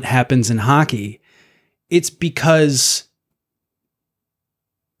equivalent happens in hockey, it's because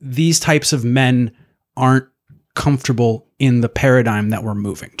these types of men aren't comfortable in the paradigm that we're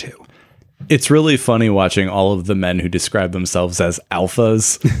moving to. It's really funny watching all of the men who describe themselves as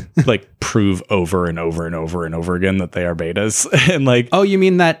alphas like prove over and over and over and over again that they are betas. And like, oh, you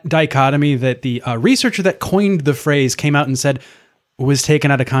mean that dichotomy that the researcher that coined the phrase came out and said was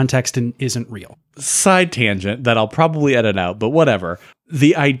taken out of context and isn't real. Side tangent that I'll probably edit out, but whatever.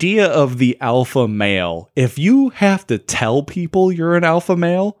 The idea of the alpha male, if you have to tell people you're an alpha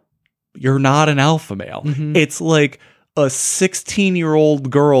male, you're not an alpha male. It's like a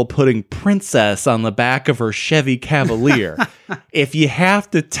 16-year-old girl putting princess on the back of her Chevy Cavalier. If you have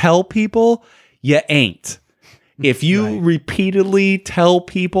to tell people, you ain't. If you repeatedly tell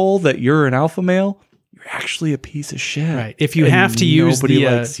people that you're an alpha male, you're actually a piece of shit. Right. If you have to use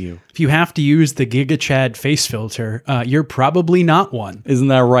likes you. If you have to use the Giga Chad face filter, you're probably not one. Isn't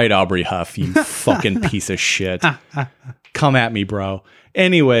that right, Aubrey Huff? You fucking piece of shit. Come at me, bro.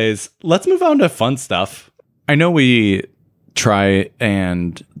 Anyways, let's move on to fun stuff. I know we try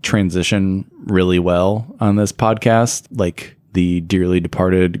and transition really well on this podcast, like the dearly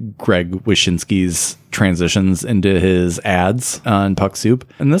departed Greg Wyshynski's transitions into his ads on Puck Soup.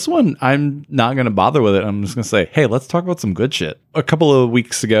 And this one, I'm not going to bother with it. I'm just going to say, hey, let's talk about some good shit. A couple of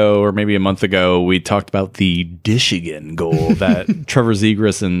weeks ago, or maybe a month ago, we talked about the Dishigan goal that Trevor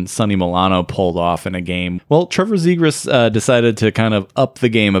Zegras and Sonny Milano pulled off in a game. Well, Trevor Zegras decided to kind of up the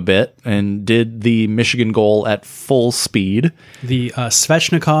game a bit and did the Michigan goal at full speed. The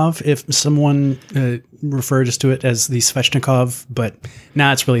Svechnikov, if someone refers to it as the Svechnikov, but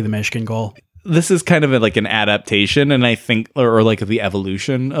it's really the Michigan goal. this is kind of like an adaptation, and I think, or like the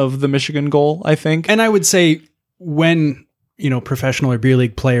evolution of the Michigan goal, I think. And I would say when, professional or beer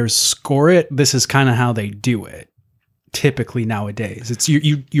league players score it, this is kind of how they do it. Typically nowadays, it's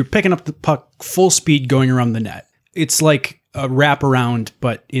you're picking up the puck full speed going around the net. It's like a wraparound,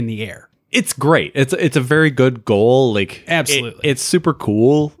 but in the air. It's great. It's a very good goal. Like, absolutely, it's super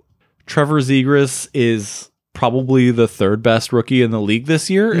cool. Trevor Zegras is probably the third best rookie in the league this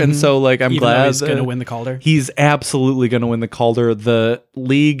year, and so like I'm glad he's going to win the Calder. He's absolutely going to win the Calder. The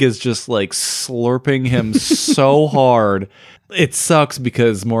league is just like slurping him so hard. It sucks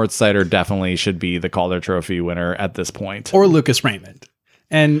because Moritz Seider definitely should be the Calder Trophy winner at this point, or Lucas Raymond.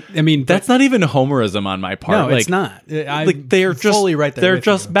 And I mean, that's not even homerism on my part. No, like, it's not. They're just fully right there. They're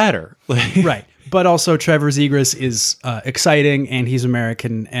just better, right? But also, Trevor Zegras is exciting, and he's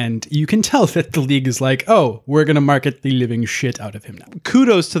American, and you can tell that the league is like, oh, we're going to market the living shit out of him now.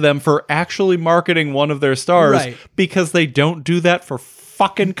 Kudos to them for actually marketing one of their stars, right, because they don't do that for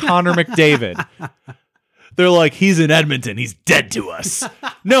fucking Connor McDavid. They're like, he's in Edmonton. He's dead to us.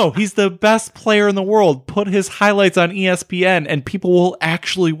 No, he's the best player in the world. Put his highlights on ESPN and people will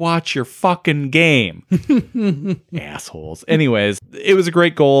actually watch your fucking game. Assholes. Anyways, it was a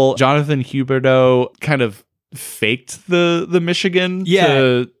great goal. Jonathan Huberdeau kind of faked the Michigan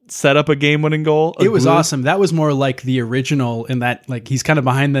to set up a game-winning goal. It was awesome. That was more like the original in that, like, he's kind of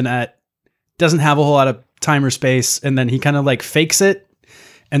behind the net, doesn't have a whole lot of time or space, and then he kind of like fakes it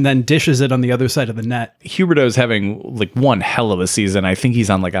and then dishes it on the other side of the net. Huberdeau's having like one hell of a season. I think he's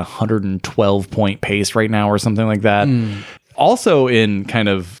on like 112-point pace right now or something like that. Also in kind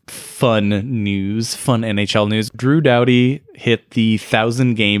of fun NHL news, Drew Doughty hit the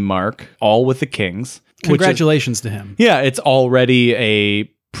 1,000-game mark, all with the Kings. Congratulations to him. Yeah, it's already a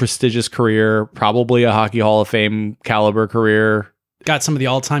prestigious career, probably a Hockey Hall of Fame caliber career. Got some of the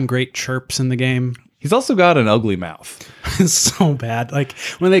all-time great chirps in the game. He's also got an ugly mouth. So bad. Like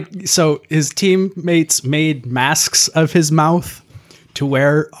so his teammates made masks of his mouth to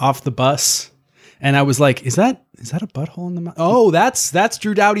wear off the bus. And I was like, is that a butthole in the mouth? Oh, that's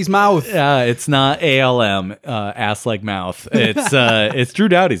Drew Doughty's mouth. Yeah, it's not ALM, ass like mouth. It's Drew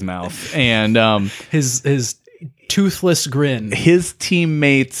Doughty's mouth. And his toothless grin. His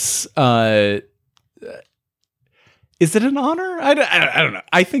teammates is it an honor? I don't know.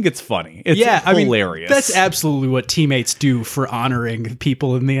 I think it's funny. It's hilarious. That's absolutely what teammates do for honoring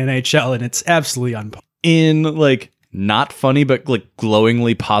people in the NHL, and it's absolutely unpopular. In like not funny, but like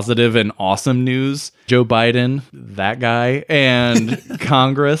glowingly positive and awesome news, Joe Biden, that guy, and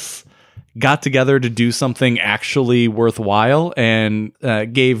Congress got together to do something actually worthwhile and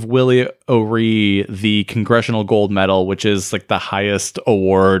gave Willie O'Ree the Congressional Gold Medal, which is like the highest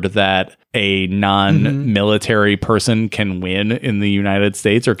award that a non-military person can win in the United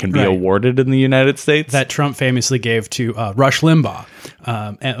States or can be awarded in the United States. That Trump famously gave to Rush Limbaugh,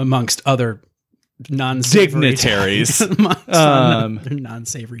 amongst other dignitaries,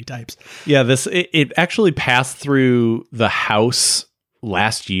 non-savory types. Yeah, it actually passed through the House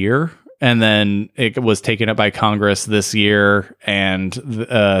last year. And then it was taken up by Congress this year, and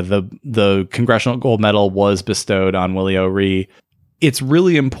the Congressional Gold Medal was bestowed on Willie O'Ree. It's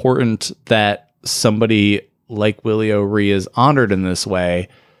really important that somebody like Willie O'Ree is honored in this way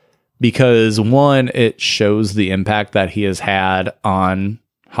because, one, it shows the impact that he has had on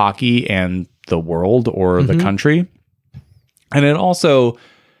hockey and the world or the country. And it also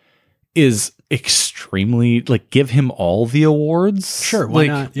is extremely like give him all the awards. Sure, why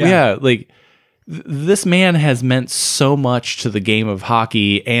not? Yeah, like this man has meant so much to the game of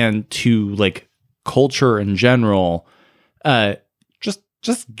hockey and to like culture in general.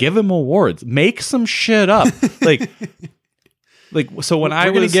 Just give him awards. Make some shit up. So when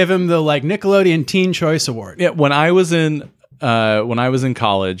we're going to give him the like Nickelodeon Teen Choice Award. Yeah, when I was in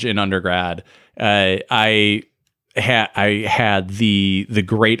college in undergrad, I had the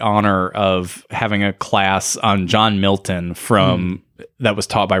great honor of having a class on John Milton that was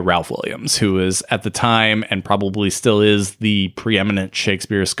taught by Ralph Williams, who was at the time and probably still is the preeminent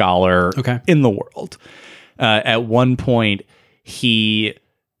Shakespeare scholar in the world. At one point,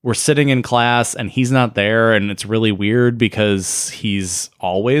 we're sitting in class and he's not there, and it's really weird because he's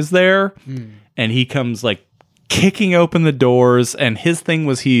always there, and he comes like kicking open the doors, and his thing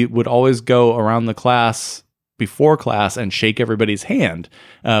was he would always go around the class before class and shake everybody's hand,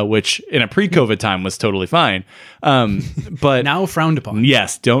 which in a pre-COVID time was totally fine. But now frowned upon.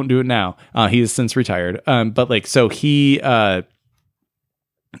 Yes, don't do it now. He has since retired. But like, so he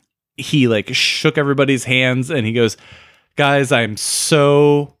like shook everybody's hands and he goes, "Guys, I'm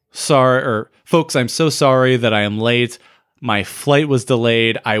so sorry," or "Folks, I'm so sorry that I am late. my flight was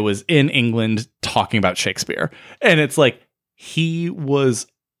delayed. I was in England talking about Shakespeare. And it's like, he was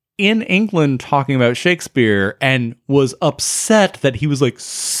in England talking about Shakespeare and was upset that he was like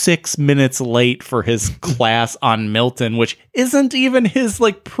 6 minutes late for his class on Milton, which isn't even his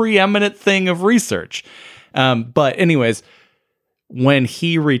like preeminent thing of research. But anyways, when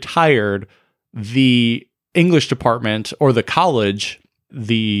he retired, the English department or the college,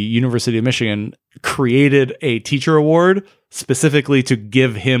 the University of Michigan, created a teacher award specifically to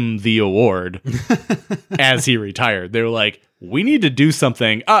give him the award as he retired. They were like, we need to do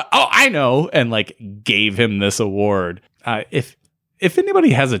something. I know. And like gave him this award. If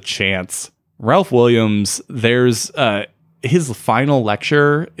anybody has a chance, Ralph Williams, there's his final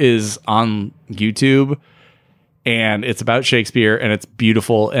lecture is on YouTube and it's about Shakespeare and it's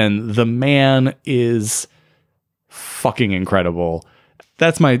beautiful. And the man is fucking incredible.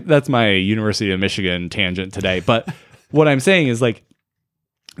 That's my University of Michigan tangent today. But what I'm saying is like,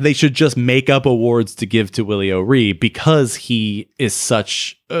 they should just make up awards to give to Willie O'Ree because he is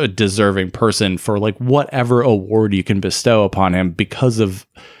such a deserving person for like whatever award you can bestow upon him, because of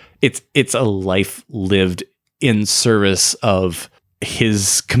it's a life lived in service of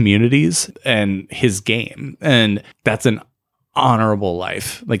his communities and his game. And that's an honorable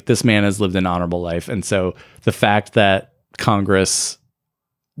life. Like, this man has lived an honorable life. And so the fact that Congress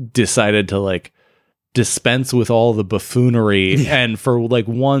decided to like dispense with all the buffoonery and for like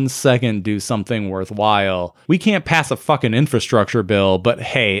 1 second do something worthwhile. We can't pass a fucking infrastructure bill, but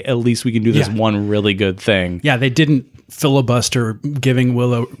hey, at least we can do this one really good thing. Yeah, they didn't filibuster giving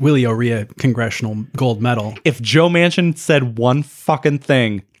Willie O'Ree a congressional gold medal. If Joe Manchin said one fucking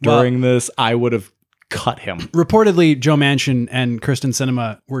thing during this, I would have cut him. Reportedly, Joe Manchin and Kyrsten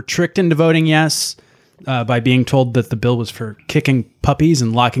Sinema were tricked into voting yes by being told that the bill was for kicking puppies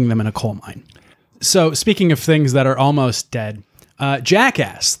and locking them in a coal mine. So, speaking of things that are almost dead,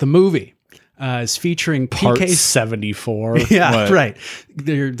 Jackass, the movie, is featuring Part PK 74. Yeah, what? Right.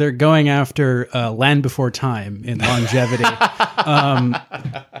 They're going after Land Before Time in longevity. That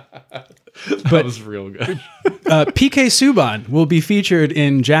was real good. PK Subban will be featured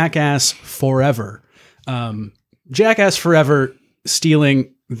in Jackass Forever. Jackass Forever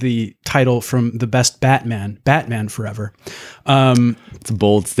stealing the title from the best Batman Forever. It's a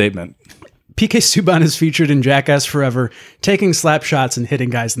bold statement. PK Subban is featured in Jackass Forever, taking slap shots and hitting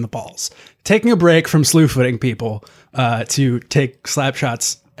guys in the balls. Taking a break from slew-footing people to take slap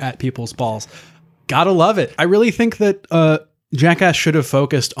shots at people's balls. Gotta love it. I really think that Jackass should have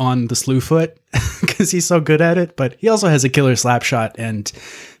focused on the slew foot because he's so good at it, but he also has a killer slap shot, and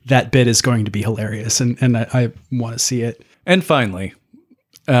that bit is going to be hilarious, and I want to see it. And finally,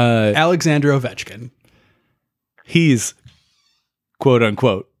 Alexander Ovechkin. He's,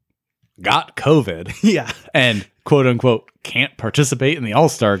 quote-unquote, got COVID. Yeah. And quote unquote can't participate in the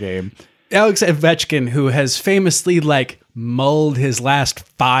All-Star game. Alex Ovechkin, who has famously like mulled his last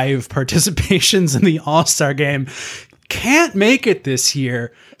 5 participations in the All-Star game, can't make it this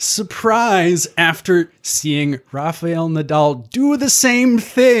year. Surprise, after seeing Rafael Nadal do the same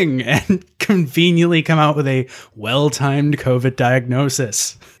thing and conveniently come out with a well-timed COVID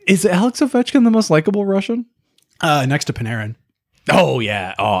diagnosis. Is Alex Ovechkin the most likable Russian? Next to Panarin. Oh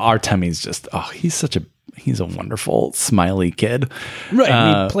yeah. Oh, Artemi's just, he's a wonderful smiley kid. Right.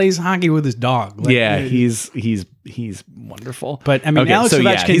 And he plays hockey with his dog. Like, yeah, he's wonderful. But I mean, okay, Alex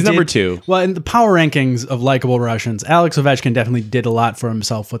Ovechkin, he's number 2. Well, in the power rankings of likable Russians, Alex Ovechkin definitely did a lot for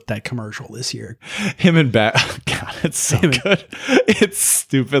himself with that commercial this year. Him and God, it's so good. It's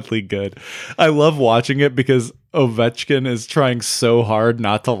stupidly good. I love watching it because Ovechkin is trying so hard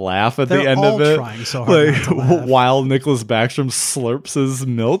not to laugh at the end of it. Trying so hard not to laugh. While Nicholas Backstrom slurps his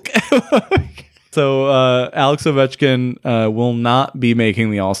milk. So Alex Ovechkin will not be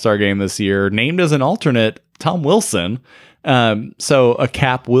making the All-Star game this year. Named as an alternate, Tom Wilson. So a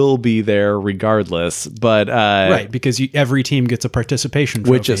cap will be there regardless. But right, because every team gets a participation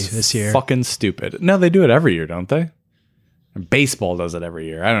trophy which is this year. Fucking stupid. No, they do it every year, don't they? Baseball does it every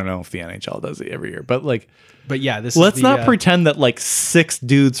year. I don't know if the NHL does it every year, but like. But yeah, let's not pretend that like 6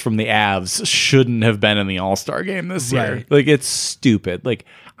 dudes from the Avs shouldn't have been in the All-Star game this year. Like, it's stupid. Like,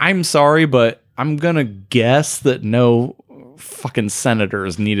 I'm sorry, but I'm gonna guess that no fucking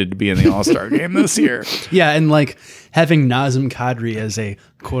Senators needed to be in the All-Star game this year. Yeah, and like having Nazem Kadri as a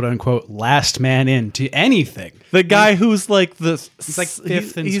quote-unquote last man in to anything. The guy who's like he's like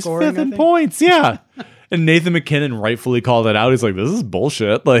 5th in scoring, he's 5th in points, yeah. And Nathan McKinnon rightfully called it out. He's like, this is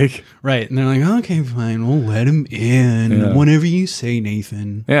bullshit. Like, right. And they're like, okay, fine, we'll let him in. Yeah. Whatever you say,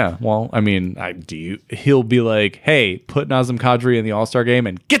 Nathan. Yeah. Well, I mean, he'll be like, hey, put Nazem Kadri in the All-Star game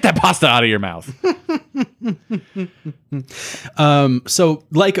and get that pasta out of your mouth. So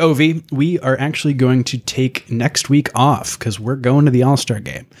like Ovi, we are actually going to take next week off because we're going to the All-Star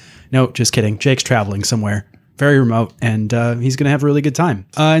game. No, just kidding. Jake's traveling somewhere very remote, and he's going to have a really good time.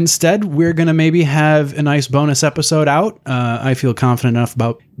 Instead, we're going to maybe have a nice bonus episode out. I feel confident enough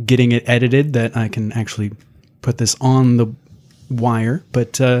about getting it edited that I can actually put this on the wire.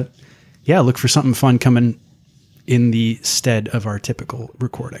 But yeah, look for something fun coming in the stead of our typical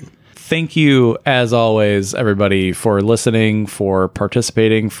recording. Thank you, as always, everybody, for listening, for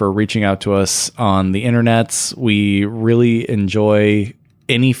participating, for reaching out to us on the internets. We really enjoy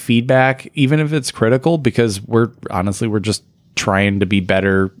any feedback, even if it's critical, because we're just trying to be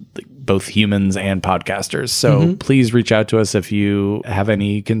better, both humans and podcasters. So please reach out to us if you have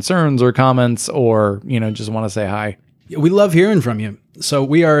any concerns or comments, or, just want to say hi. We love hearing from you. So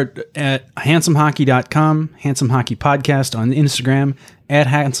we are at handsomehockey.com, Handsome Hockey Podcast on Instagram, at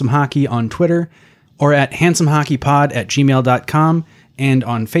Handsome Hockey on Twitter, or at handsomehockeypod@gmail.com, and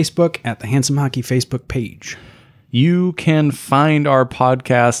on Facebook at the Handsome Hockey Facebook page. You can find our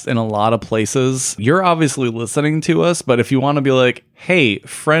podcast in a lot of places. You're obviously listening to us, but if you want to be like, hey,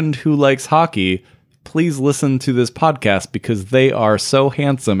 friend who likes hockey, please listen to this podcast because they are so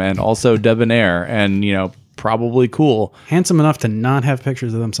handsome and also debonair and, probably cool. Handsome enough to not have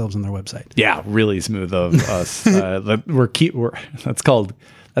pictures of themselves on their website. Yeah, really smooth of us.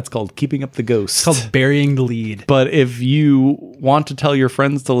 That's called keeping up the ghost. It's called burying the lead. But if you want to tell your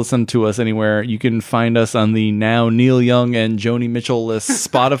friends to listen to us anywhere, you can find us on the now Neil Young and Joni Mitchell list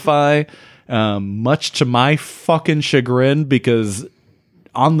Spotify, much to my fucking chagrin, because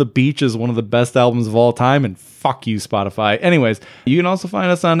On the Beach is one of the best albums of all time, and fuck you, Spotify. Anyways, you can also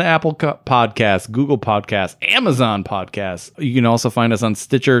find us on Apple Podcasts, Google Podcasts, Amazon Podcasts. You can also find us on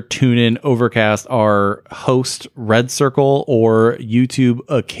Stitcher, TuneIn, Overcast, our host, Red Circle, or YouTube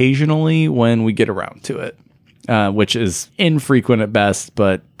occasionally when we get around to it, which is infrequent at best,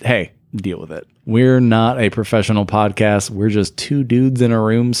 but hey, deal with it. We're not a professional podcast. We're just two dudes in a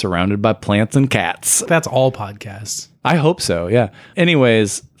room surrounded by plants and cats. That's all podcasts. I hope so, yeah.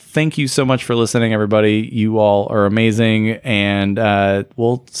 Anyways, thank you so much for listening, everybody. You all are amazing, and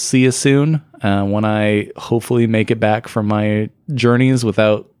we'll see you soon when I hopefully make it back from my journeys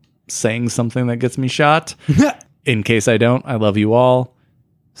without saying something that gets me shot. In case I don't, I love you all.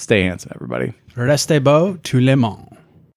 Stay handsome, everybody. Restez beau, tout le monde.